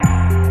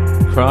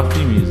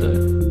Crafty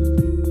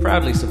Muso,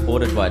 proudly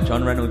supported by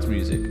John Reynolds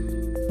Music.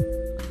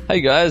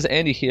 Hey guys,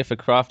 Andy here for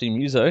Crafty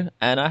Muso,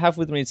 and I have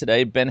with me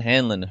today Ben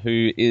Hanlon,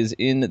 who is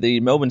in the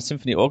Melbourne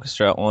Symphony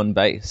Orchestra on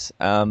bass.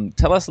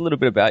 Tell us a little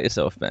bit about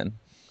yourself, Ben.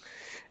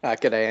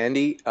 G'day,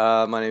 Andy.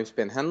 My name's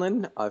Ben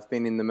Hanlon. I've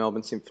been in the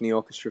Melbourne Symphony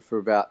Orchestra for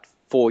about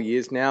 4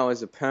 years now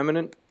as a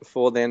permanent.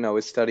 Before then, I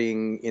was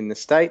studying in the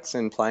States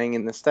and playing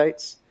in the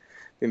States.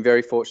 Been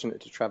very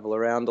fortunate to travel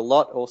around a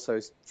lot,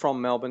 also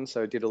from Melbourne,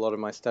 so did a lot of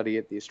my study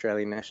at the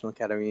Australian National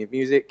Academy of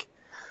Music.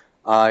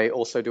 I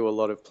also do a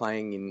lot of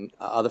playing in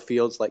other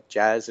fields like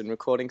jazz and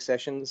recording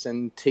sessions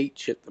and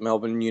teach at the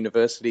Melbourne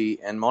University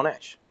and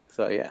Monash.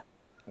 So, yeah.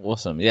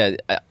 Awesome. Yeah,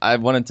 I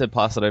wanted to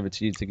pass it over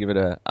to you to give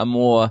it a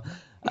more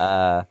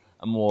a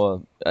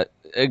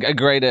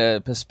greater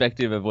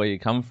perspective of where you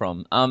come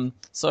from.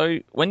 So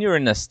when you were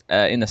in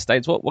the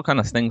States, what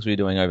kind of things were you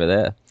doing over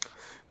there?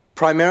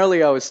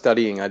 Primarily, I was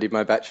studying. I did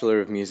my Bachelor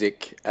of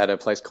Music at a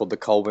place called the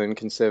Colburn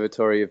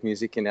Conservatory of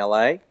Music in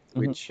LA,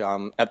 which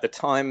at the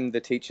time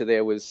the teacher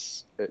there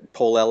was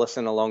Paul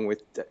Ellison along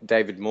with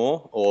David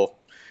Moore, or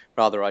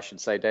rather I should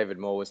say David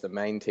Moore was the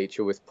main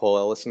teacher with Paul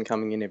Ellison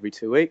coming in every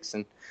 2 weeks,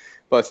 and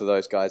both of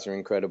those guys are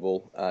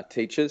incredible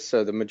teachers.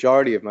 So the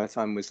majority of my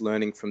time was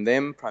learning from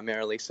them,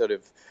 primarily sort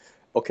of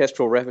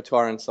orchestral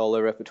repertoire and solo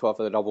repertoire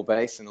for the double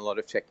bass and a lot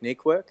of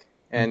technique work.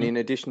 And in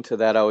addition to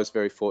that, I was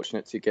very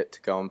fortunate to get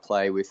to go and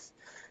play with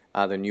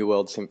the New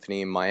World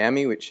Symphony in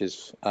Miami, which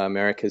is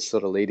America's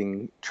sort of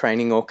leading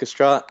training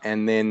orchestra,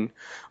 and then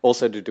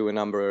also to do a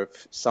number of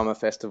summer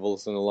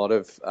festivals and a lot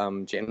of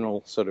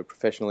general sort of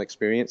professional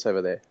experience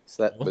over there.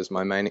 So that was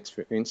my main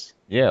experience.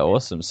 Yeah,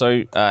 awesome.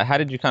 So how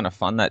did you kind of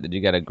fund that? Did you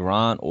get a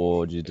grant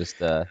or did you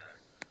just...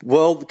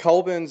 Well,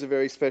 Colburn's a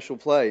very special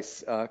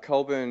place.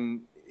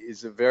 Colburn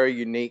is a very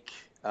unique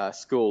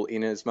school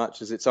in as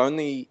much as it's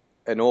only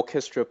an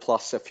orchestra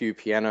plus a few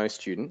piano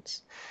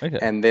students. Okay.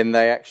 And then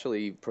they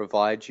actually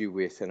provide you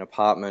with an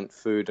apartment,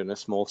 food, and a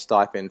small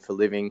stipend for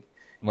living.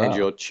 Wow. And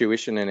your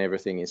tuition and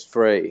everything is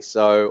free.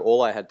 So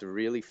all I had to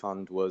really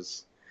fund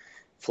was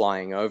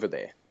flying over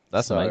there.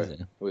 That's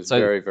amazing. It was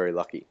very, very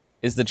lucky.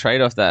 Is the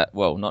trade-off that,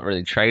 well, not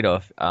really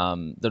trade-off,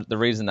 the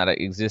reason that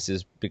it exists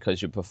is because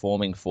you're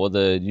performing for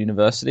the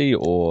university,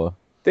 or...?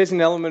 There's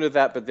an element of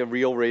that, but the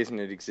real reason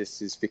it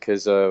exists is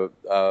because a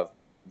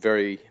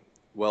very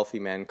wealthy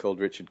man called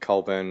Richard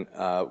Colburn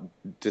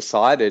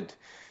decided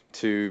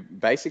to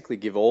basically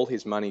give all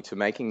his money to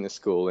making the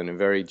school in a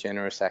very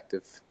generous act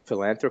of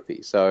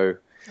philanthropy. So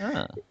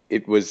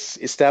it was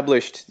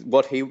established,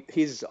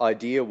 his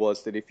idea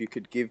was that if you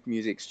could give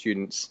music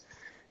students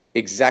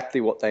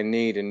exactly what they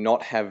need and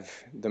not have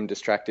them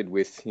distracted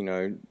with,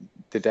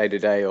 the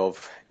day-to-day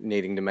of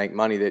needing to make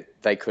money,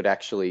 that they could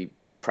actually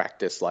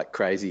practice like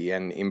crazy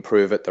and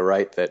improve at the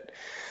rate that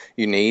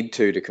you need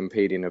to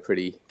compete in a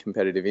pretty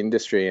competitive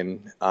industry.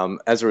 And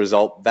as a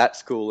result, that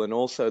school and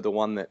also the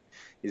one that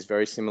is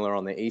very similar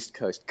on the East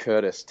Coast,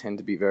 Curtis, tend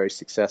to be very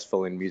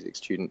successful in music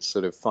students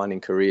sort of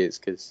finding careers,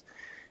 because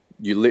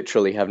you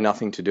literally have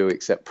nothing to do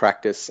except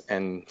practice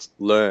and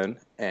learn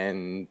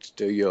and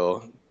do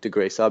your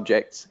degree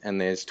subjects, and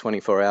there's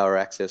 24-hour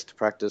access to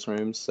practice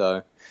rooms.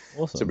 So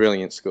Awesome. It's a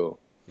brilliant school.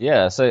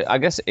 Yeah, so I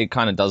guess it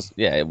kind of does,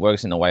 it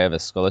works in the way of a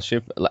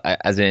scholarship,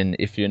 as in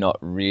if you're not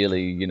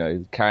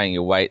really, carrying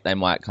your weight, they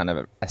might kind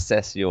of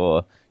assess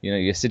your,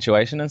 your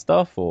situation and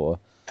stuff, or...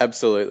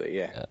 Absolutely,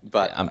 yeah.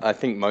 But I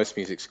think most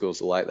music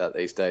schools are like that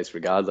these days,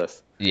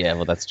 regardless. Yeah,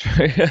 well, that's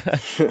true.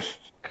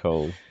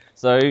 Cool.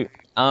 So,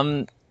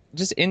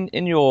 just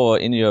in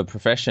your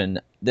profession,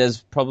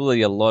 there's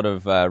probably a lot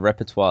of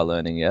repertoire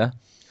learning, yeah?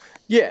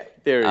 Yeah,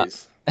 there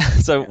is.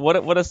 So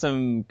what are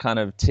some kind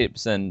of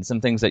tips and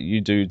some things that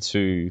you do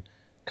to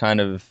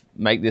kind of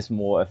make this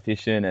more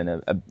efficient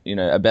and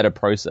a better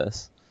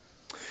process?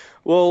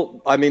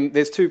 Well, I mean,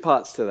 there's two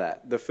parts to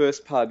that. The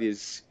first part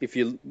is if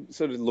you're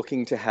sort of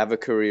looking to have a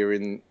career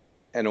in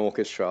an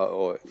orchestra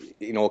or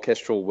in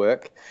orchestral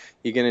work,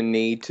 you're going to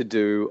need to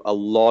do a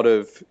lot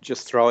of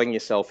just throwing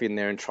yourself in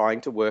there and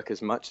trying to work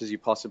as much as you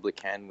possibly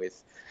can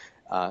with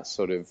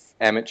sort of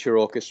amateur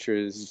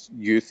orchestras,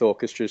 youth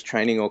orchestras,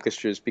 training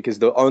orchestras, because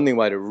the only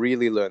way to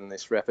really learn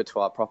this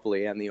repertoire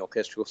properly and the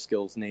orchestral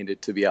skills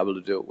needed to be able to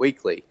do it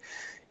weekly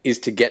is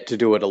to get to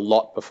do it a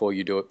lot before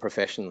you do it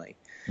professionally.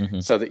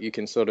 So that you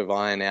can sort of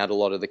iron out a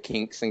lot of the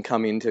kinks and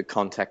come into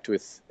contact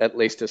with at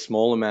least a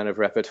small amount of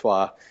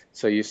repertoire,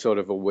 so you're sort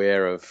of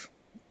aware of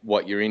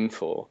what you're in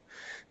for.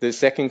 The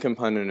second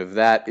component of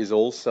that is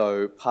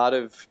also part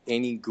of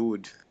any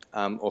good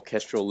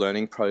orchestral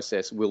learning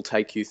process will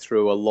take you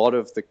through a lot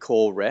of the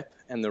core rep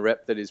and the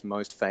rep that is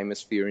most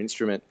famous for your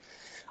instrument.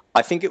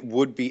 I think it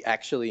would be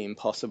actually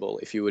impossible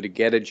if you were to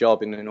get a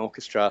job in an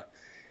orchestra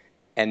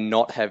and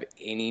not have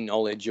any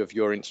knowledge of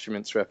your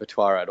instrument's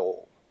repertoire at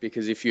all.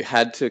 Because if you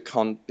had to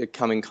come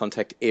in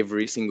contact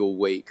every single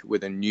week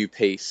with a new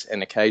piece,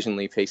 and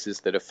occasionally pieces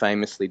that are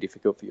famously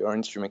difficult for your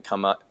instrument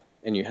come up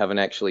and you haven't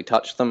actually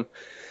touched them,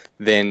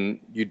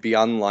 then you'd be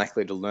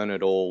unlikely to learn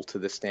it all to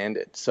the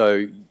standard.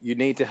 So you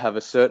need to have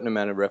a certain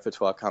amount of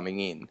repertoire coming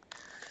in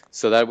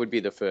So that would be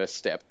the first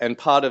step. And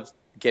part of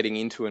getting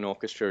into an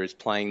orchestra is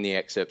playing the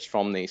excerpts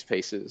from these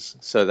pieces.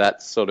 So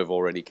that's sort of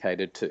already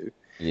catered to.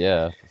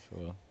 Yeah, for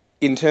sure.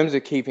 In terms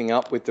of keeping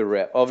up with the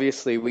rep,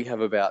 obviously we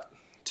have about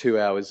 2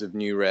 hours of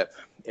new rep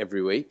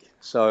every week.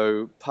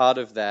 So part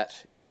of that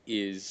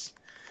is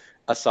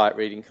a sight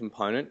reading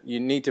component. You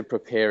need to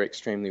prepare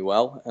extremely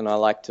well, and I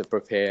like to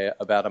prepare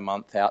about a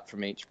month out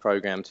from each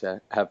program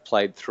to have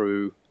played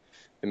through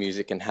the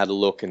music and had a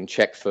look and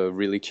checked for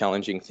really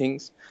challenging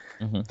things.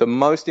 Mm-hmm. The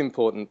most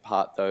important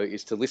part, though,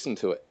 is to listen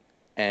to it.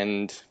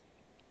 And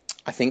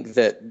I think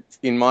that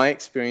in my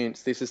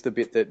experience, this is the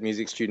bit that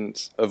music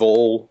students of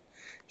all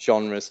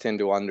genres tend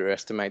to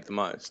underestimate the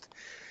most.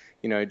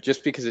 You know,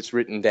 just because it's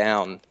written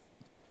down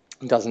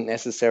doesn't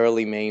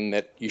necessarily mean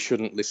that you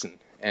shouldn't listen.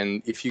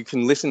 And if you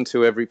can listen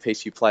to every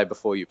piece you play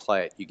before you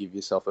play it, you give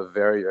yourself a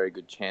very, very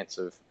good chance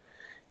of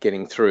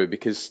getting through,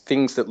 because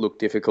things that look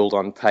difficult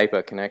on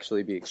paper can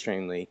actually be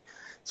extremely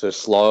sort of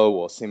slow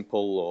or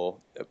simple or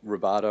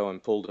rubato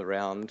and pulled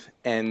around,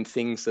 and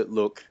things that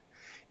look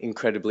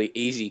incredibly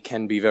easy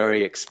can be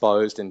very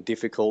exposed and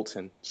difficult.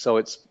 And so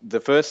it's the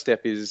first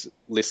step is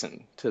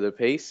listen to the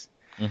piece.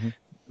 Mm-hmm.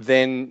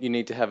 Then you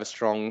need to have a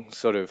strong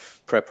sort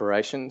of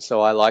preparation.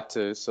 So I like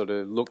to sort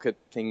of look at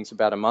things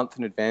about a month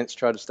in advance,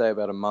 try to stay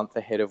about a month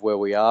ahead of where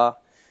we are,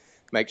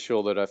 make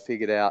sure that I've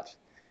figured out,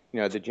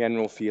 you know, the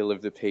general feel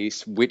of the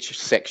piece, which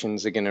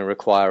sections are going to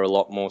require a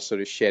lot more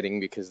sort of shedding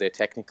because they're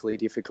technically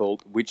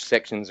difficult, which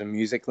sections are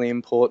musically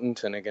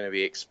important and are going to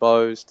be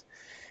exposed.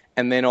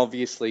 And then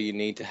obviously you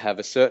need to have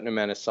a certain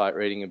amount of sight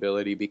reading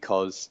ability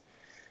because,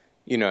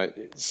 you know,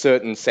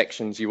 certain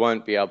sections you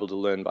won't be able to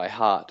learn by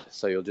heart.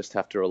 So you'll just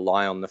have to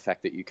rely on the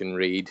fact that you can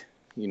read,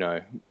 you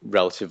know,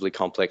 relatively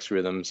complex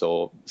rhythms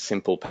or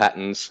simple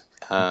patterns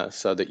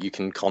so that you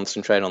can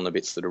concentrate on the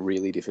bits that are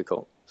really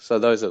difficult. So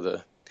those are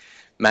the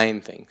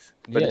main things.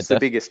 But it's the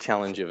biggest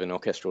challenge of an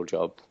orchestral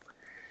job.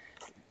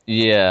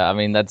 Yeah, I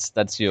mean that's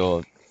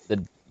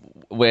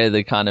where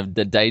the kind of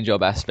the day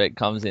job aspect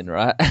comes in,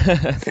 right?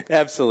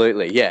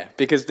 Absolutely, yeah.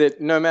 Because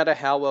no matter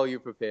how well you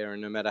prepare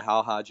and no matter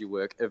how hard you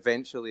work,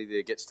 eventually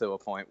there gets to a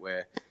point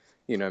where,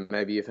 you know,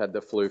 maybe you've had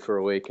the flu for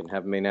a week and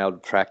haven't been able to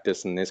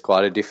practice, and there's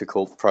quite a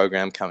difficult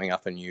program coming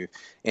up and you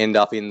end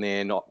up in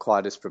there not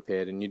quite as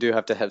prepared. And you do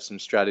have to have some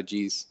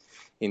strategies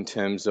in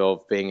terms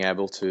of being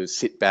able to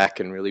sit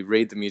back and really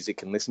read the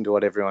music and listen to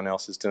what everyone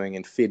else is doing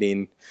and fit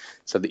in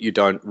so that you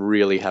don't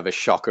really have a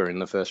shocker in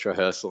the first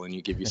rehearsal and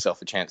you give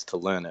yourself a chance to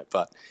learn it.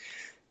 But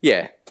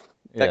yeah,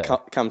 that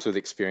comes with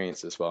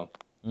experience as well.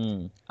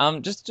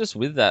 Just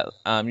with that,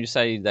 you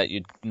say that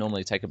you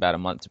normally take about a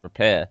month to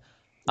prepare.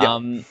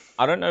 Yep.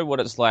 I don't know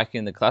what it's like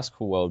in the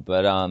classical world,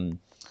 but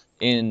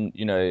in,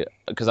 you know,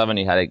 because I've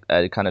only had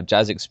a kind of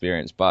jazz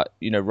experience, but,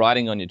 you know,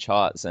 writing on your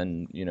charts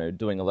and, you know,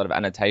 doing a lot of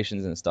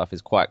annotations and stuff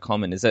is quite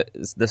common. Is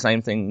the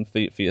same thing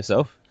for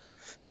yourself?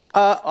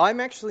 I'm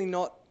actually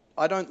not,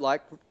 I don't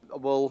like,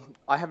 well,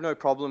 I have no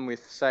problem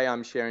with, say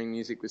I'm sharing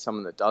music with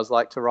someone that does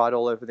like to write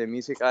all over their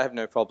music. I have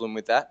no problem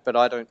with that, but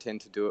I don't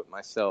tend to do it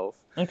myself.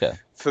 Okay.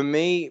 For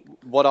me,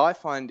 what I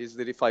find is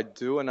that if I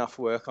do enough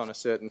work on a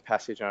certain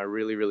passage and I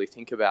really, really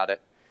think about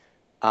it,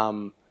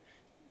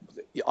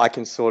 I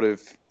can sort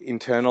of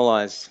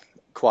internalize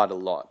quite a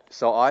lot.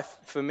 So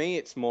for me,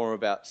 it's more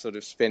about sort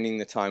of spending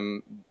the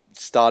time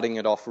starting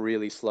it off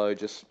really slow,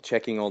 just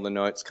checking all the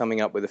notes,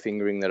 coming up with a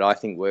fingering that I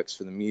think works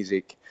for the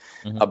music,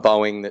 a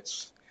bowing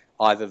that's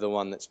either the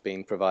one that's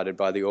been provided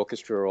by the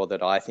orchestra or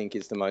that I think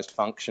is the most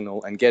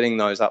functional, and getting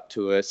those up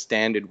to a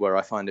standard where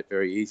I find it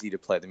very easy to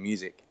play the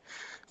music.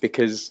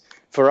 Because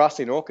for us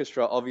in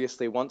orchestra,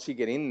 obviously, once you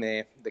get in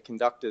there, the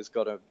conductor's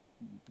got to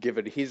give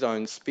it his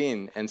own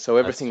spin, and so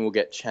everything will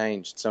get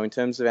changed. So in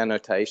terms of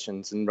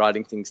annotations and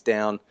writing things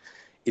down,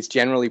 it's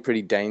generally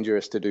pretty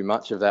dangerous to do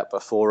much of that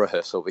before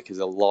rehearsal because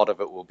a lot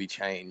of it will be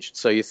changed.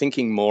 So you're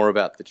thinking more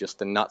about just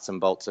the nuts and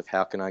bolts of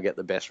how can I get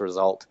the best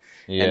result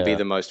and be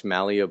the most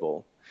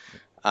malleable.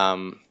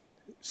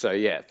 So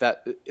yeah,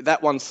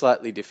 that one's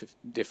slightly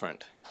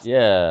different.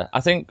 Yeah,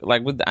 I think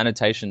like with the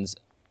annotations,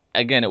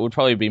 again, it would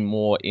probably be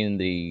more in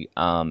the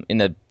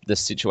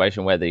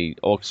situation where the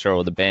orchestra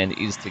or the band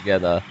is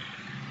together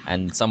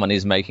and someone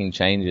is making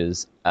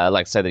changes.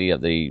 Like say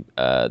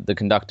the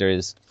conductor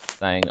is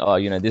saying, oh,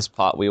 you know, this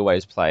part we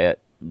always play it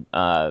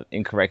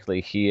incorrectly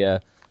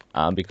here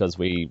because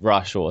we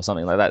rush or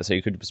something like that. So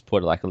you could just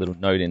put like a little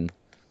note in.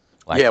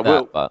 Like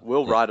that,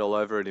 we'll write all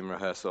over it in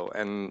rehearsal,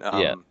 and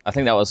yeah, I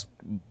think that was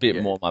a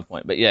bit more my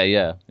point. But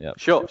yeah.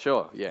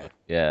 Sure,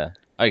 yeah.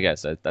 Okay,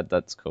 so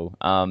that's cool.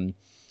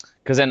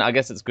 Because then I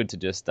guess it's good to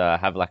just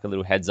have like a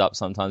little heads up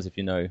sometimes if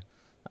you know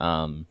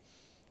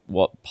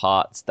what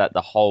parts that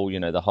the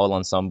whole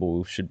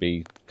ensemble should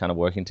be kind of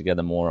working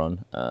together more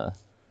on.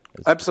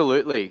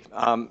 Absolutely.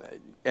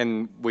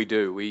 And we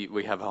do.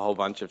 We have a whole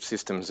bunch of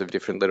systems of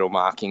different little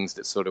markings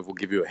that sort of will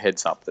give you a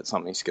heads up that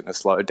something's going to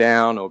slow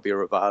down or be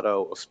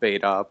rubato or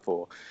speed up,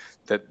 or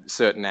that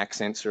certain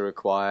accents are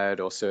required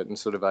or certain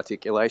sort of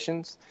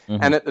articulations.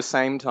 And at the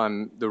same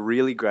time, the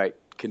really great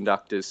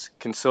conductors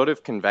can sort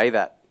of convey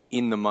that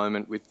in the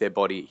moment with their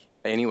body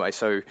anyway.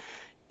 So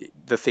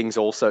the things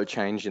also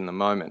change in the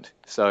moment.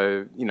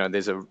 So,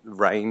 there's a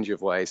range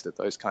of ways that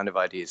those kind of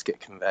ideas get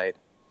conveyed.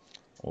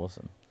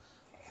 Awesome.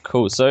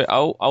 Cool. So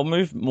I'll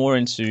move more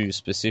into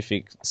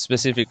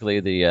specifically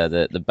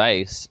the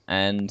bass,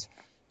 and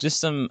just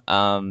some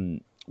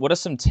what are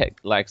some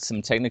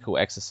technical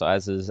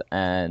exercises,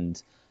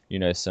 and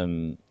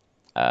some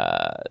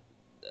uh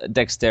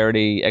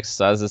dexterity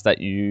exercises that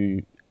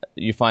you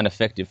find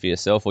effective for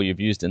yourself, or you've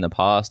used in the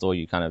past, or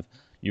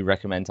you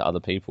recommend to other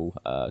people.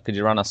 Could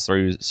you run us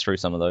through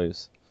some of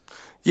those?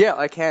 Yeah,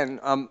 I can.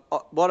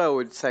 What I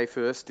would say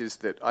first is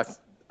that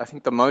I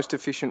think the most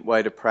efficient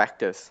way to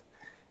practice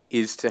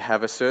is to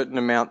have a certain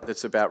amount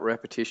that's about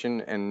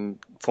repetition and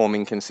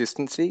forming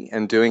consistency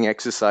and doing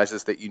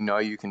exercises that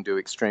you can do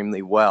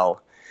extremely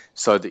well,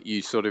 so that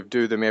you sort of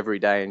do them every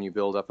day and you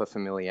build up a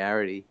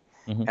familiarity.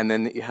 Hmm. And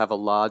then that you have a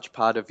large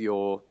part of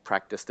your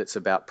practice that's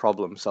about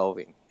problem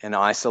solving and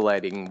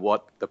isolating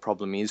what the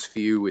problem is for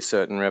you with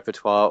certain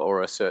repertoire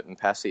or a certain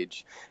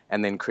passage,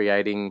 and then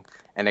creating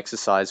an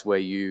exercise where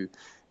you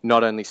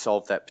not only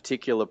solve that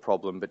particular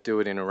problem, but do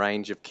it in a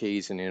range of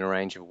keys and in a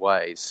range of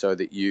ways, so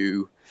that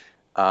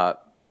uh,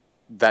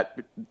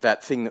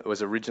 that thing that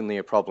was originally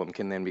a problem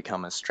can then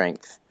become a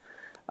strength.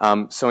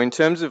 So in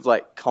terms of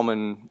like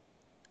common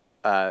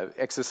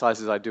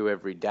exercises I do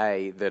every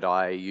day that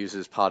I use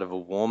as part of a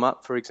warm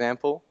up, for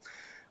example,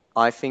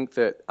 I think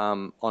that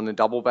on a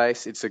double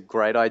bass, it's a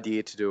great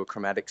idea to do a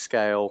chromatic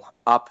scale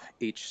up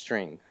each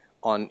string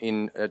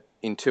in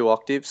 2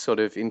 octaves, sort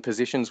of in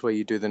positions where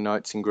you do the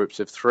notes in groups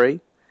of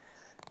 3.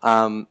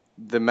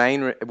 The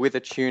main with a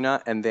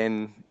tuner, and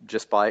then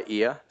just by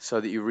ear,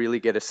 so that you really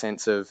get a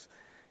sense of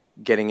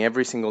getting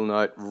every single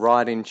note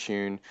right in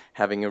tune,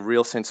 having a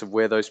real sense of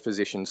where those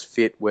positions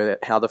fit,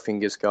 how the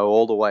fingers go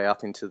all the way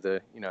up into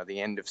the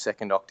end of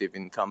second octave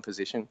in thumb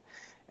position,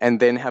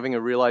 and then having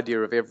a real idea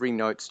of every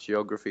note's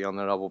geography on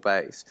the double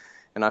bass.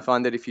 And I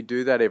find that if you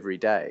do that every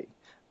day,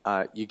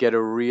 you get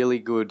a really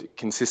good,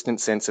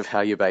 consistent sense of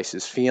how your bass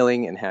is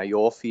feeling and how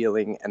you're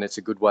feeling, and it's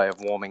a good way of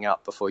warming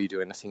up before you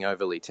do anything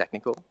overly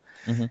technical.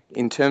 Hmm.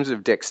 In terms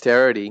of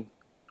dexterity,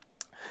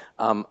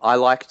 I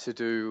like to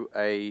do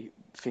a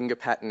finger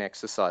pattern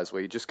exercise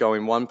where you just go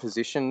in one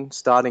position.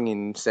 Starting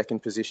in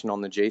second position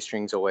on the G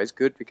string is always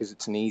good because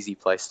it's an easy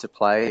place to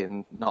play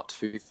and not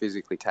too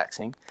physically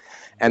taxing.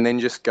 And then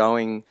just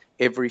going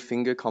every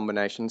finger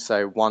combination,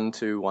 say 1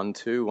 2 1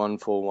 2 1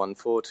 4 1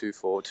 4 2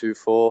 4 2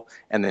 4,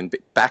 and then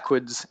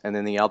backwards, and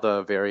then the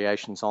other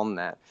variations on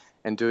that,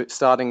 and do it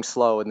starting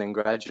slow and then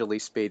gradually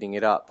speeding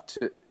it up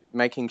to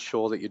making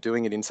sure that you're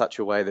doing it in such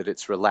a way that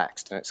it's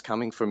relaxed and it's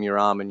coming from your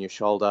arm and your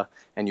shoulder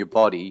and your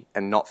body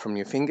and not from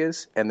your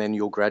fingers, and then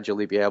you'll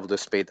gradually be able to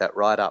speed that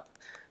right up.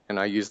 And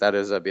I use that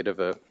as a bit of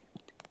a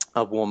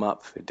warm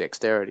up for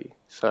dexterity.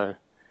 So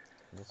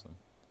Awesome.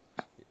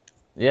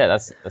 Yeah,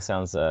 that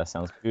sounds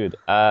good.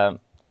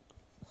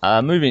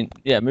 Moving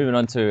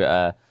on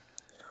to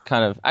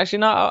kind of actually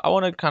no, I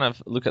want to kind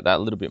of look at that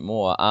a little bit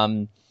more.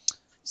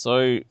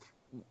 So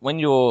when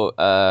you're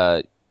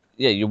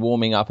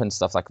warming up and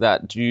stuff like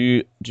that,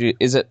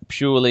 is it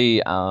purely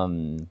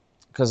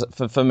because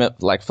for me,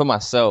 like for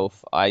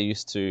myself, I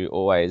used to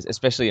always,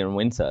 especially in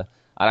winter,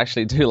 I'd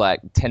actually do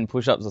like 10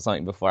 push-ups or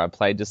something before I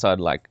played, just so I'd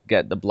like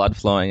get the blood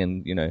flowing,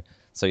 and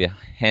so your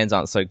hands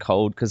aren't so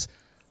cold. Because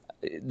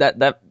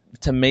that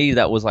to me,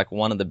 that was like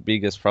one of the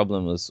biggest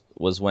problems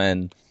was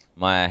when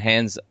my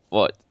hands,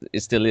 what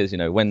it still is,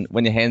 when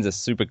your hands are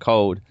super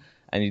cold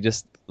and you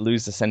just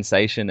lose the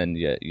sensation and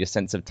your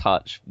sense of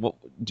touch. What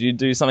do you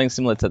do something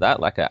similar to that,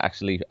 like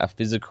actually a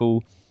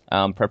physical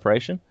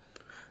preparation?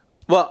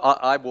 well,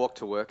 I walk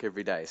to work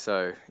every day,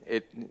 so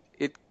it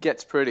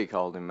gets pretty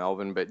cold in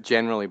Melbourne, but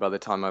generally by the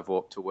time I've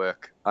walked to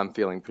work, I'm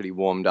feeling pretty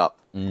warmed up.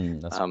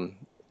 That's Um,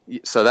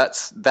 so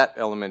that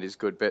element is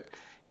good, but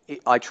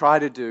I try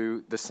to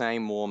do the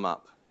same warm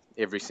up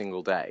every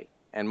single day,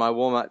 and my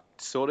warm up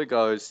sort of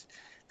goes.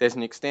 There's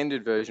an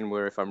extended version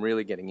where if I'm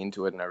really getting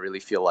into it and I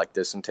really feel like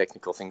there's some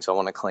technical things I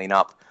want to clean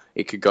up,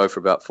 it could go for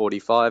about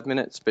 45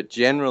 minutes. But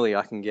generally,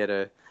 I can get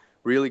a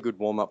really good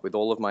warm up with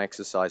all of my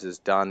exercises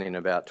done in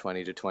about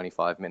 20 to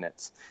 25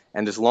 minutes.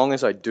 And as long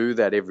as I do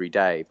that every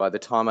day, by the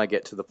time I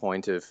get to the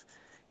point of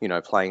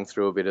playing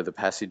through a bit of the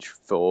passage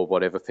for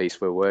whatever piece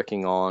we're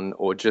working on,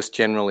 or just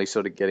generally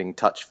sort of getting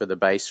touch for the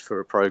bass for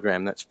a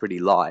program that's pretty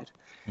light,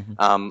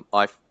 hmm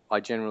I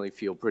generally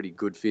feel pretty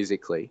good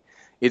physically.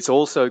 It's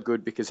also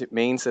good because it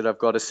means that I've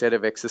got a set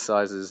of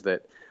exercises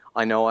that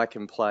I know I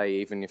can play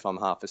even if I'm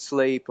half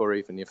asleep or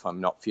even if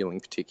I'm not feeling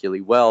particularly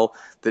well,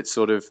 that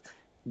sort of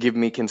give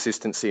me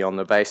consistency on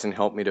the bass and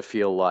help me to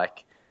feel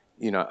like,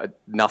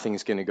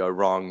 nothing's going to go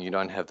wrong. You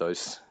don't have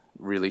those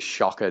really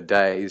shocker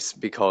days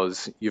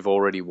because you've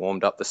already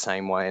warmed up the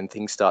same way and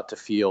things start to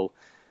feel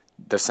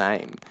the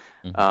same.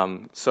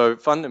 hmm So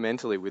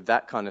fundamentally, with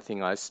that kind of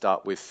thing, I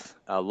start with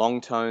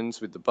long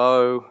tones with the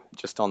bow,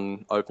 just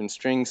on open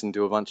strings, and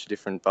do a bunch of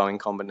different bowing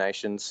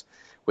combinations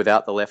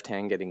without the left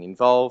hand getting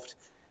involved.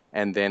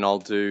 And then I'll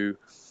do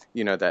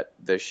that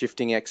the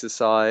shifting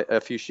exercise, a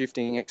few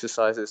shifting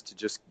exercises to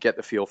just get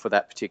the feel for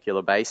that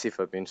particular bass if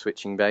I've been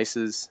switching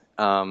basses.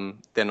 Then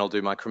I'll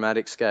do my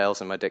chromatic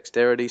scales and my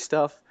dexterity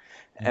stuff,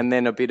 and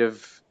then a bit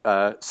of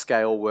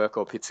scale work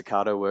or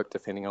pizzicato work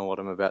depending on what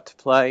I'm about to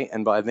play.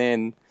 And by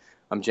then,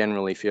 I'm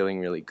generally feeling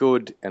really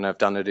good, and I've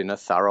done it in a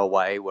thorough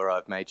way where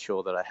I've made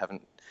sure that I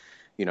haven't,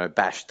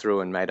 bashed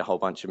through and made a whole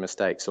bunch of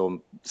mistakes or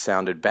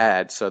sounded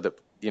bad, so that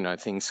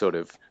things sort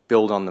of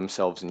build on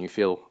themselves and you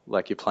feel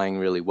like you're playing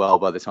really well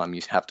by the time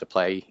you have to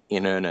play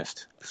in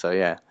earnest. So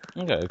yeah.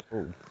 Okay,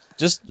 cool.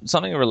 Just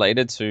something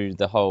related to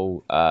the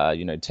whole,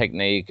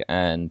 technique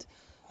and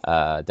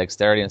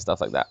dexterity and stuff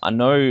like that. I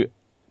know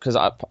because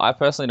I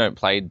personally don't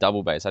play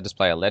double bass. I just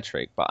play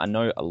electric. But I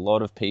know a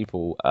lot of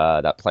people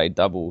that play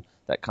double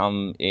that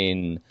come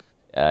in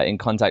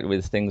contact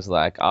with things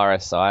like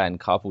RSI and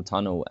carpal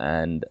tunnel,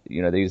 and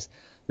these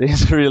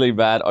really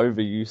bad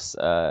overuse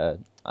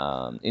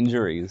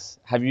injuries.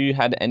 Have you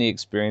had any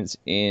experience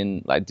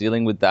in like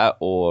dealing with that,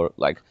 or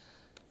like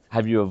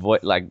have you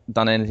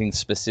done anything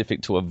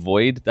specific to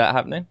avoid that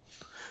happening?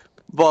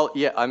 Well,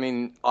 yeah, I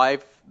mean,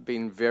 I've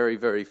been very,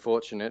 very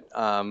fortunate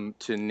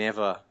to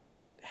never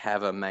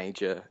have a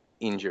major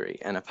injury.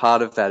 And a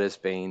part of that has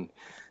been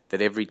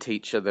that every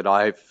teacher that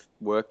I've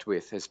worked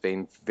with has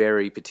been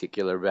very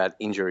particular about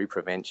injury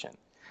prevention.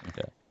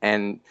 Okay.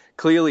 And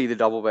clearly, the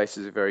double bass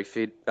is a very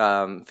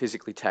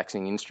physically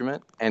taxing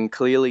instrument. And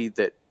clearly,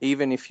 that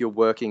even if you're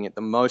working at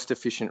the most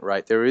efficient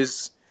rate, there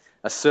is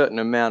a certain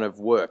amount of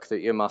work that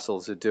your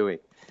muscles are doing.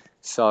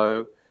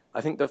 So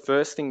I think the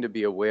first thing to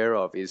be aware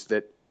of is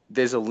that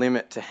there's a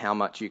limit to how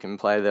much you can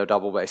play the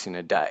double bass in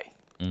a day.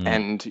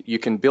 And you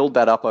can build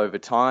that up over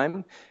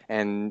time.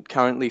 And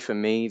currently for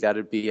me,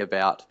 that'd be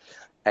about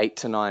 8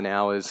 to 9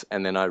 hours.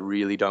 And then I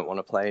really don't want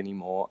to play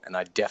anymore. And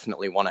I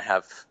definitely want to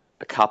have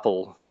a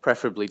couple,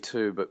 preferably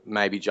two, but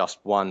maybe just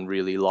one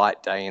really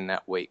light day in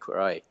that week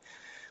where I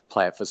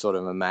play it for sort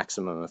of a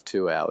maximum of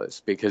 2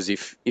 hours. Because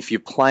if you're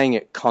playing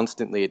it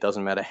constantly, it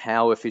doesn't matter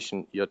how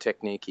efficient your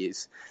technique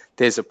is,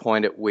 there's a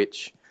point at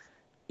which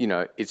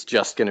it's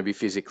just going to be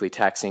physically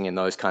taxing, and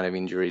those kind of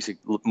injuries are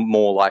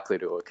more likely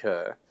to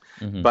occur.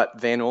 But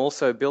then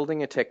also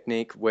building a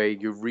technique where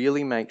you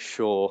really make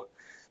sure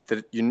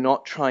that you're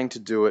not trying to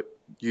do it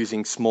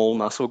using small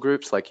muscle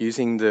groups, like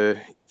using the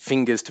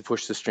fingers to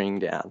push the string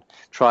down.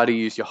 Try to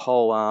use your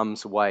whole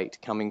arm's weight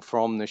coming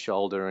from the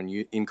shoulder and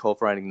you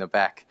incorporating the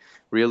back,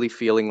 really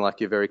feeling like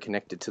you're very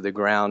connected to the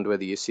ground,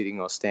 whether you're sitting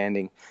or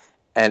standing,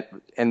 and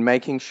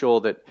making sure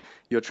that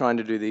you're trying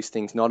to do these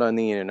things not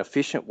only in an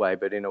efficient way,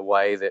 but in a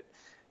way that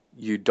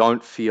you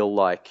don't feel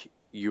like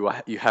you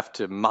have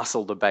to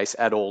muscle the bass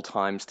at all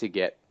times to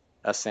get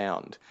a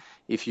sound.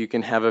 If you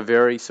can have a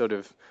very sort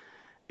of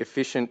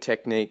efficient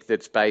technique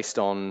that's based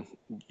on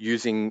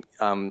using,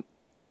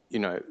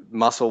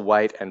 muscle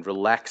weight and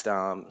relaxed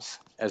arms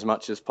as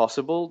much as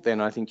possible, then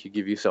I think you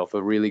give yourself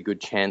a really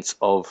good chance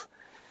of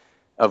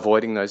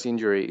avoiding those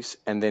injuries.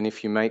 And then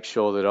if you make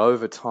sure that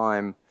over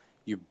time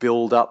you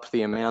build up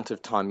the amount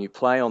of time you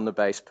play on the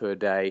bass per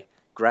day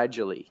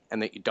gradually,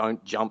 and that you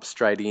don't jump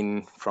straight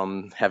in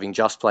from having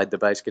just played the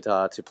bass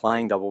guitar to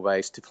playing double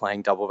bass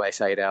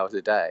 8 hours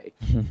a day,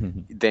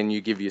 then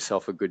you give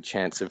yourself a good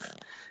chance of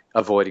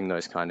avoiding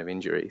those kind of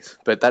injuries.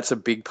 But that's a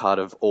big part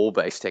of all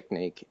bass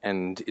technique,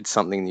 and it's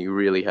something that you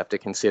really have to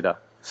consider.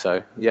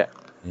 So, yeah.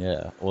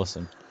 Yeah,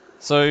 awesome.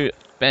 So,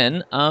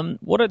 Ben,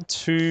 what are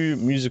two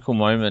musical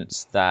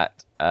moments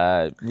that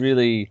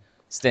really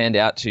stand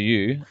out to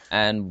you,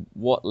 and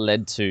what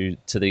led to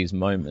these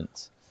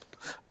moments?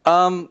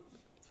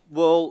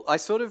 Well,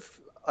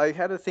 I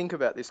had to think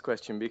about this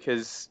question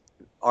because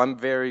I'm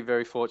very,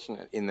 very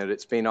fortunate in that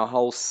it's been a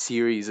whole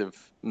series of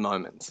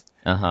moments.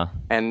 Uh-huh.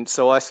 And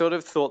so I sort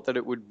of thought that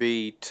it would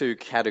be two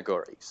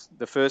categories.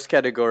 The first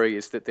category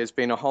is that there's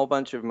been a whole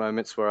bunch of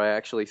moments where I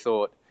actually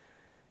thought,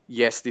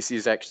 yes, this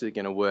is actually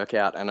going to work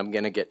out and I'm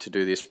going to get to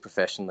do this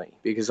professionally.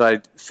 Because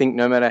I think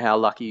no matter how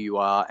lucky you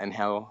are and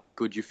how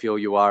good you feel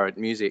you are at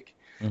music,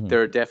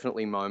 there are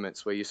definitely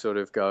moments where you sort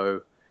of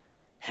go,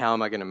 how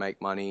am I going to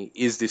make money?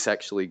 Is this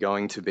actually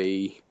going to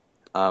be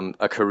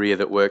a career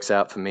that works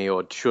out for me,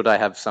 or should I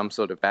have some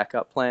sort of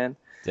backup plan?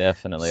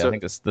 Definitely. I So,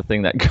 think it's the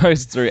thing that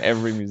goes through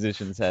every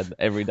musician's head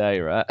every day,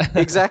 right?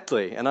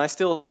 exactly. And I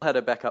still had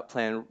a backup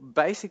plan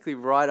basically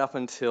right up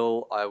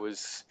until I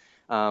was,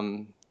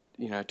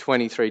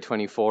 23,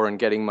 24 and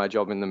getting my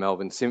job in the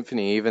Melbourne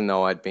Symphony, even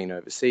though I'd been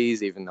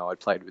overseas, even though I'd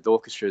played with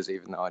orchestras,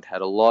 even though I'd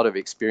had a lot of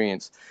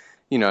experience.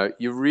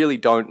 You really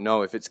don't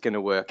know if it's going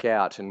to work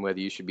out and whether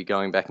you should be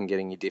going back and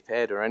getting your dip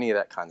head or any of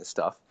that kind of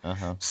stuff.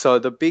 Uh-huh. So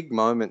the big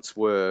moments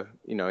were,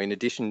 in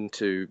addition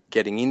to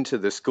getting into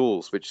the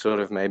schools, which sort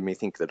of made me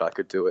think that I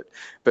could do it.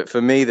 But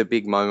for me, the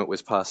big moment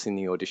was passing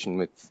the audition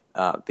with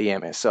the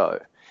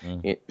MSO,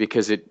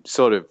 because it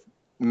sort of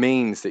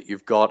means that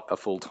you've got a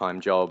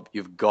full-time job,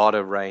 you've got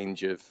a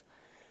range of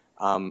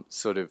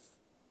sort of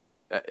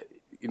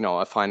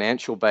a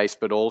financial base,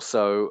 but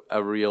also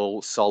a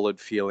real solid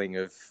feeling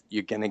of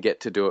you're going to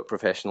get to do it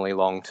professionally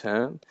long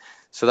term.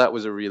 So that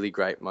was a really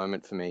great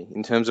moment for me.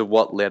 In terms of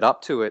what led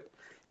up to it,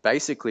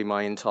 basically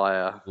my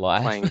entire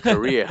Life. playing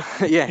career.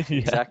 Yeah, Yeah.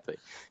 exactly.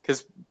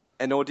 Because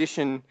an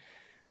audition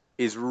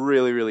is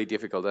really, really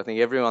difficult. I think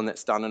everyone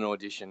that's done an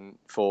audition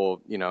for,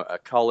 a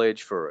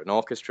college, for an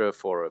orchestra,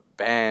 for a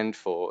band,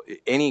 for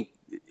any,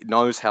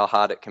 knows how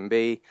hard it can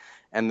be.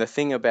 And the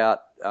thing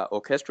about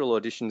orchestral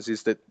auditions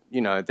is that,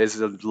 there's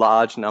a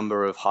large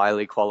number of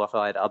highly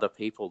qualified other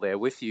people there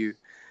with you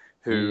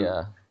who,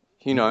 Yeah.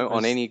 You on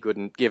almost, any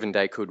given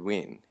day could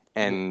win.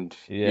 And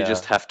you yeah.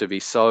 just have to be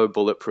so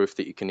bulletproof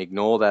that you can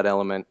ignore that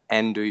element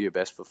and do your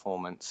best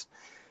performance.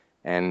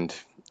 And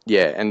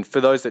yeah, and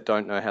for those that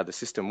don't know how the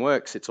system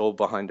works, it's all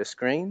behind a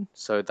screen.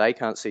 So they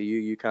can't see you,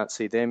 you can't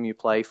see them. You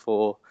play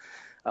for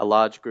a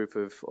large group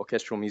of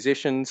orchestral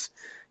musicians.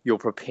 You'll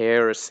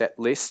prepare a set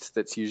list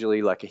that's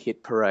usually like a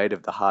hit parade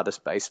of the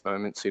hardest bass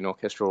moments in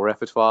orchestral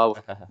repertoire.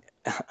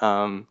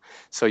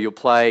 So you'll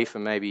play for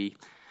maybe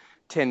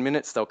 10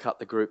 minutes, they'll cut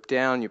the group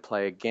down. You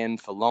play again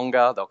for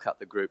longer, they'll cut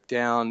the group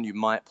down. You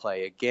might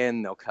play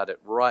again, they'll cut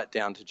it right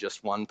down to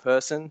just one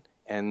person.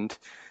 And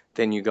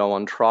then you go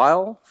on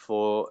trial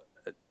for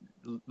a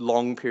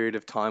long period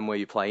of time where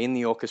you play in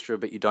the orchestra,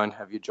 but you don't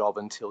have your job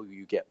until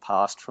you get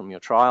passed from your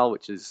trial,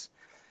 which is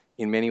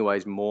in many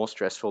ways more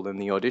stressful than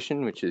the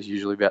audition, which is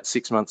usually about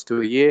 6 months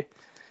to a year.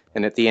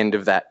 And at the end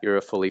of that, you're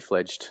a fully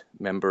fledged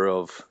member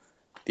of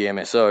the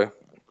MSO.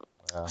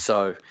 Wow.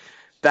 So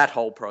that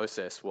whole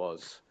process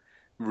was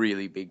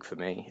really big for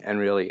me and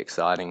really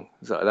exciting.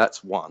 So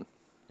that's one.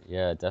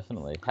 Yeah,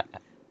 definitely.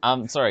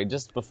 Sorry,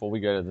 just before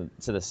we go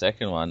to the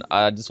second one,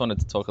 I just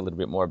wanted to talk a little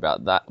bit more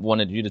about that.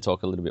 Wanted you to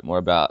talk a little bit more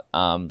about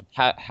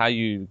how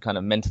you kind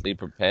of mentally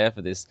prepare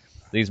for these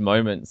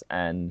moments,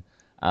 and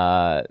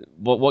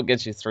what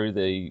gets you through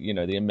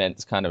the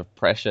immense kind of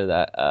pressure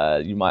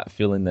that you might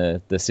feel in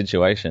the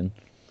situation.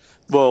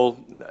 Well,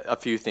 a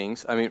few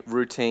things. I mean,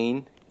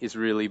 routine is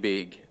really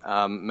big.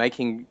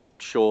 Making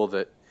sure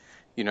that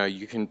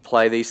you can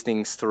play these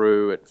things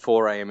through at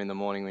 4 a.m. in the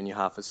morning when you're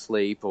half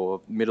asleep,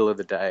 or middle of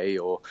the day,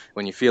 or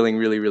when you're feeling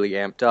really, really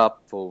amped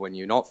up, or when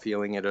you're not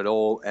feeling it at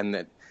all, and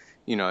that,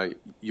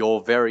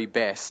 your very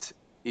best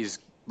is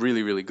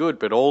really, really good,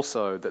 but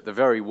also that the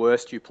very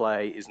worst you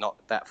play is not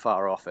that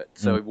far off it. Mm.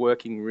 So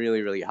working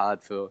really, really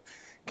hard for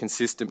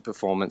consistent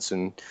performance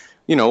and,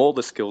 all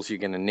the skills you're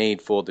going to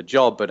need for the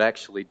job, but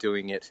actually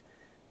doing it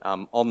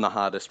on the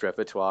hardest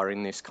repertoire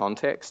in this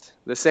context.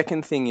 The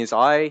second thing is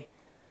I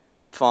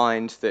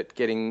find that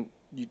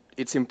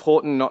it's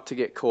important not to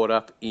get caught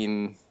up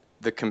in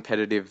the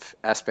competitive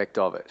aspect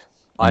of it.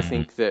 I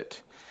Mm.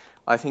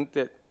 think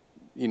that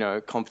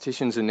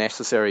competition's a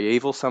necessary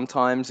evil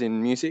sometimes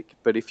in music,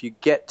 but if you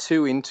get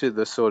too into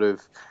the sort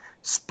of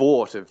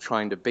sport of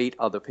trying to beat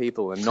other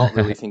people and not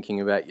really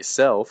thinking about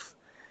yourself,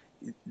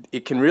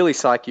 it can really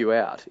psych you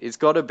out. It's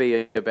got to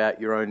be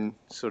about your own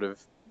sort of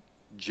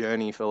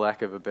journey, for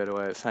lack of a better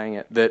way of saying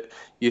it, that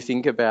you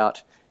think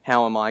about,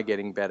 how am I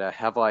getting better?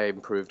 Have I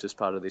improved as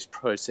part of this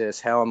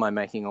process? How am I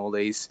making all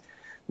these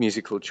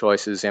musical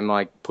choices? Am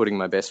I putting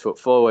my best foot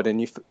forward?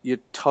 And you're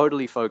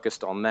totally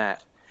focused on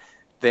that.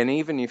 Then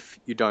even if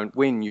you don't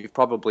win, you've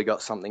probably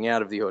got something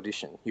out of the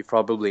audition. You've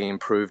probably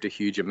improved a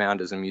huge amount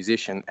as a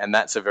musician, and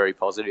that's a very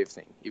positive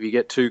thing. If you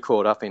get too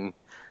caught up in,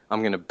 I'm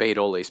going to beat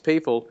all these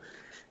people,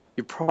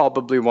 you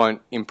probably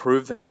won't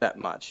improve that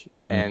much.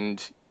 Mm.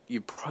 And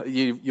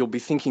you'll be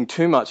thinking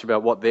too much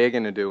about what they're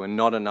going to do and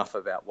not enough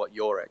about what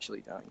you're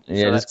actually doing.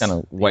 Yeah, So just kind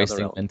that's of the other wasting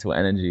element. mental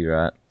energy,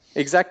 right?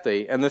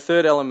 Exactly. And the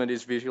third element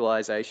is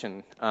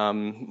visualization.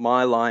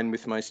 My line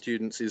with my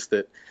students is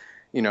that,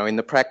 in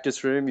the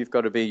practice room, you've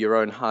got to be your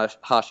own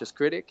harshest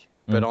critic,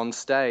 but Mm. on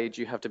stage,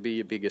 you have to be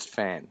your biggest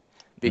fan. Mm.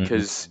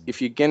 Because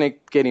if you're going to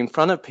get in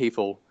front of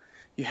people,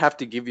 you have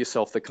to give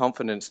yourself the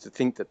confidence to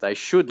think that they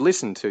should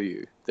listen to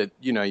you, that,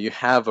 you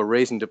have a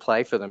reason to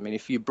play for them. And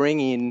if you bring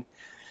in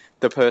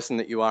the person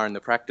that you are in the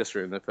practice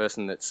room, the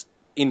person that's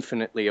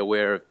infinitely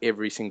aware of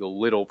every single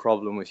little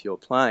problem with your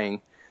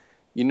playing,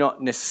 you're not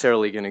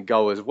necessarily going to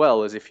go as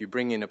well as if you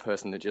bring in a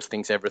person that just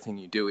thinks everything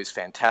you do is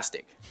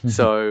fantastic.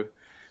 So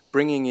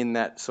bringing in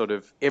that sort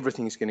of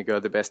everything's going to go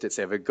the best it's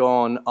ever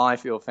gone, I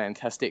feel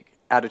fantastic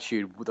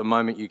attitude the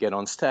moment you get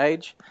on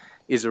stage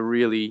is a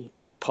really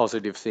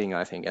positive thing,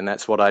 I think. And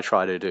that's what I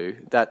try to do.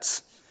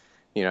 That's,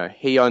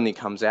 he only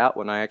comes out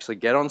when I actually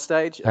get on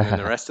stage, and then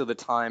the rest of the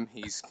time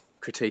he's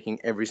critiquing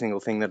every single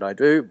thing that I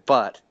do.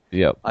 But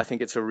Yep. I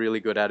think it's a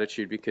really good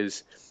attitude,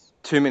 because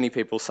too many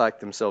people psych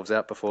themselves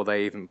out before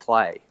they even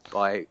play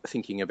by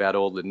thinking about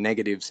all the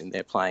negatives in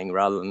their playing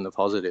rather than the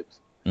positives.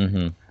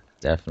 Hmm.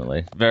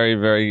 Definitely. Very,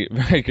 very,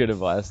 very good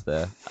advice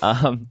there.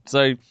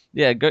 So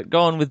yeah, go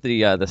on with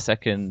the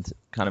second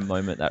kind of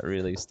moment that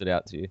really stood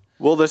out to you.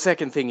 Well, the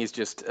second thing is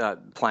just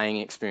playing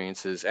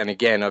experiences. And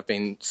again, I've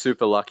been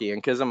super lucky.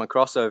 And because I'm a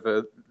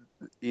crossover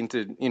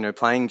into,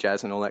 playing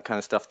jazz and all that kind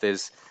of stuff,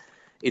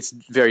 it's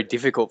very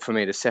difficult for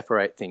me to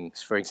separate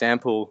things. For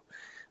example,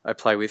 I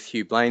play with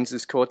Hugh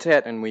Blaines's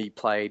quartet, and we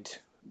played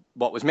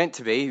what was meant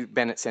to be,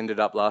 Bennett's ended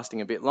up lasting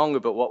a bit longer,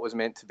 but what was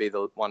meant to be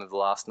one of the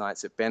last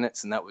nights at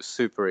Bennett's, and that was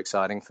super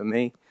exciting for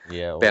me.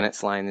 Yeah. Well,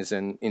 Bennett's Lane is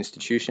an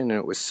institution, and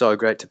it was so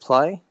great to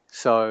play.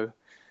 So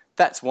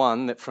that's one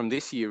that from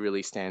this year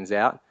really stands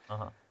out.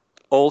 Uh-huh.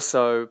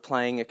 Also,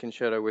 playing a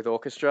concerto with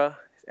orchestra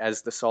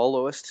as the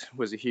soloist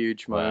was a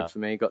huge moment Wow. for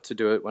me. Got to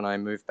do it when I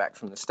moved back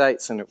from the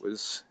States, and it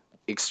was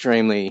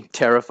extremely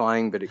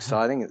terrifying but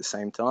exciting at the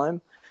same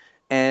time.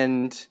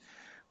 And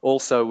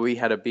also, we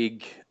had a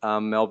big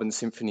Melbourne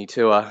Symphony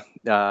tour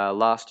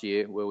last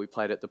year where we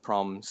played at the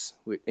Proms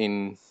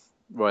in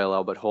Royal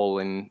Albert Hall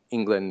in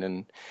England,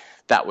 and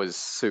that was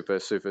super,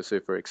 super,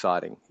 super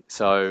exciting.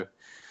 So,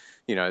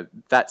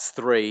 that's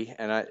three,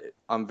 and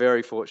I'm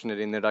very fortunate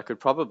in that I could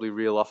probably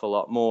reel off a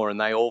lot more, and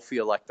they all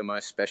feel like the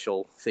most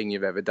special thing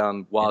you've ever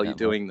done while you're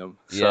doing them.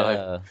 So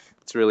Yeah.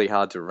 it's really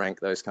hard to rank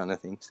those kind of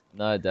things.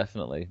 No,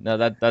 definitely. No,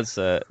 that's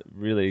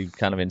really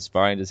kind of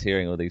inspiring, just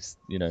hearing all these,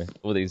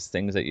 all these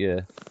things that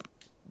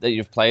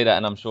you've played at,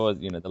 and I'm sure,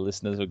 the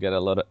listeners will get a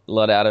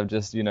lot out of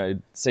just,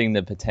 seeing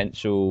the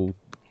potential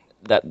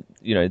that,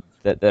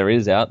 that there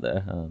is out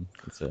there.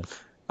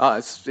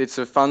 It's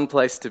a fun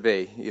place to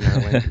be.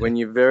 When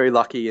you're very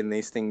lucky and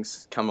these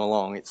things come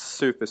along, it's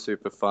super,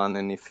 super fun.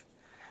 And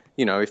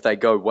if they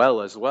go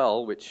well as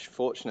well, which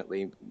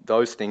fortunately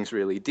those things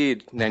really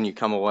did, then you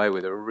come away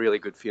with a really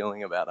good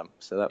feeling about them.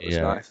 So that was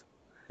nice.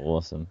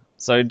 Awesome.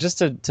 So just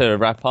to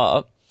wrap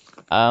up,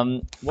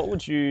 what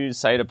would you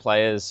say to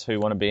players who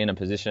want to be in a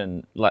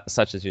position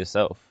such as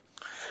yourself?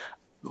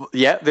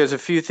 Yeah, there's a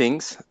few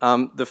things.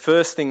 The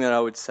first thing that I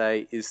would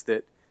say is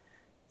that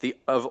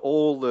of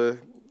all the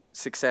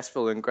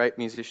successful and great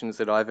musicians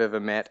that I've ever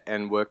met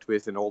and worked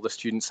with and all the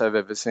students I've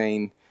ever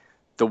seen,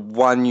 the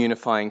one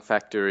unifying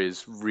factor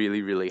is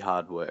really, really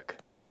hard work.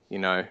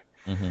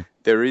 Mm-hmm.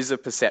 There is a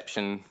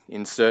perception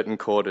in certain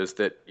quarters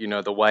that,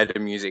 the way to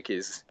music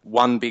is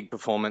one big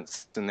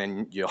performance and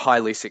then you're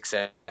highly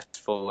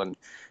successful and,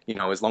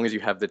 as long as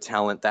you have the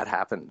talent, that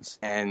happens.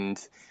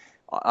 And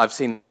I've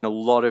seen a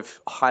lot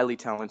of highly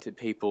talented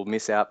people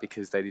miss out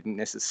because they didn't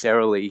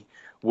necessarily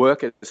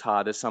work as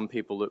hard as some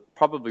people that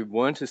probably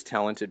weren't as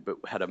talented but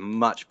had a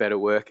much better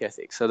work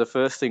ethic. So the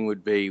first thing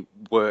would be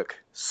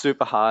work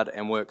super hard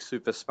and work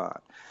super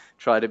smart.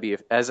 Try to be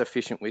as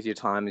efficient with your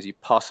time as you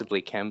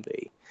possibly can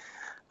be.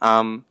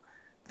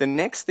 The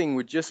next thing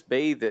would just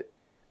be that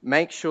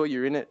make sure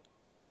you're in it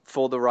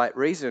for the right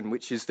reason,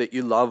 which is that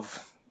you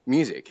love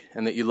music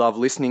and that you love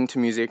listening to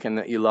music and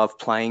that you love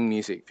playing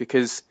music,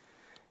 because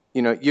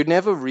you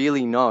never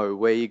really know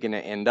where you're going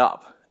to end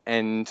up.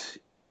 And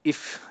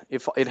if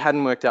it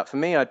hadn't worked out for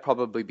me, I'd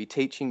probably be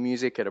teaching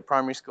music at a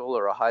primary school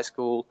or a high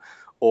school,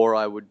 or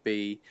I would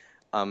be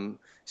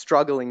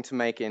struggling to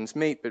make ends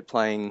meet, but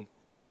playing,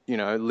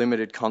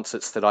 limited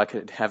concerts that I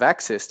could have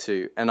access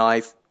to. And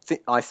I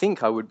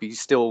think I would be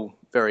still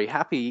very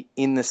happy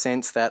in the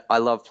sense that I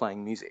love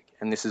playing music,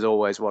 and this is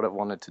always what I've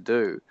wanted to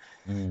do.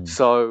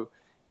 So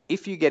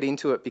if you get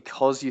into it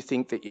because you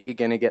think that you're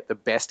going to get the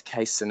best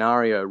case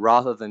scenario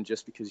rather than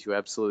just because you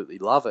absolutely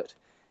love it,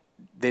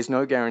 there's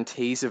no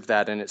guarantees of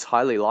that, and it's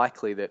highly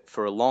likely that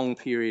for a long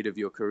period of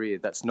your career,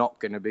 that's not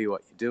going to be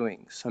what you're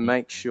doing. So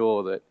make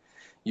sure that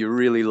you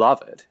really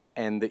love it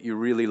and that you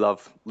really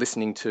love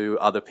listening to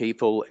other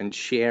people and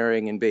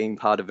sharing and being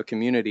part of a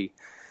community,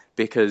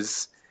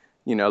 because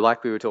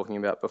like we were talking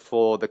about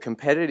before, the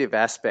competitive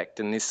aspect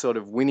and this sort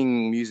of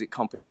winning music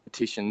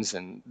competitions,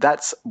 and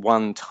that's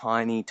one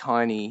tiny,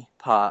 tiny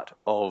part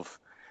of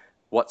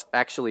what's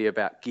actually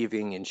about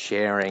giving and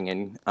sharing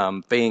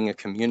and being a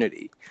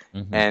community.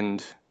 Mm-hmm.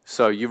 And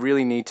so you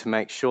really need to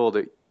make sure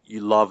that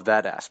you love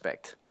that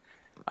aspect,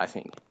 I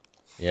think.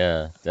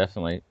 Yeah,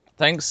 definitely.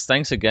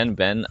 Thanks again,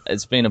 Ben.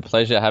 It's been a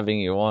pleasure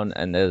having you on,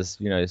 and there's,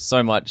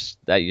 so much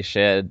that you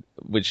shared,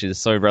 which is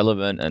so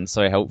relevant and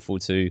so helpful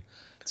to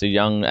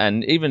young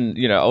and even,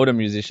 older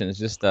musicians,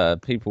 just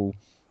people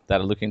that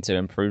are looking to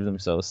improve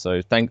themselves.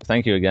 So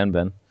thank you again,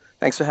 Ben.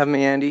 Thanks for having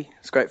me, Andy.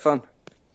 It's great fun.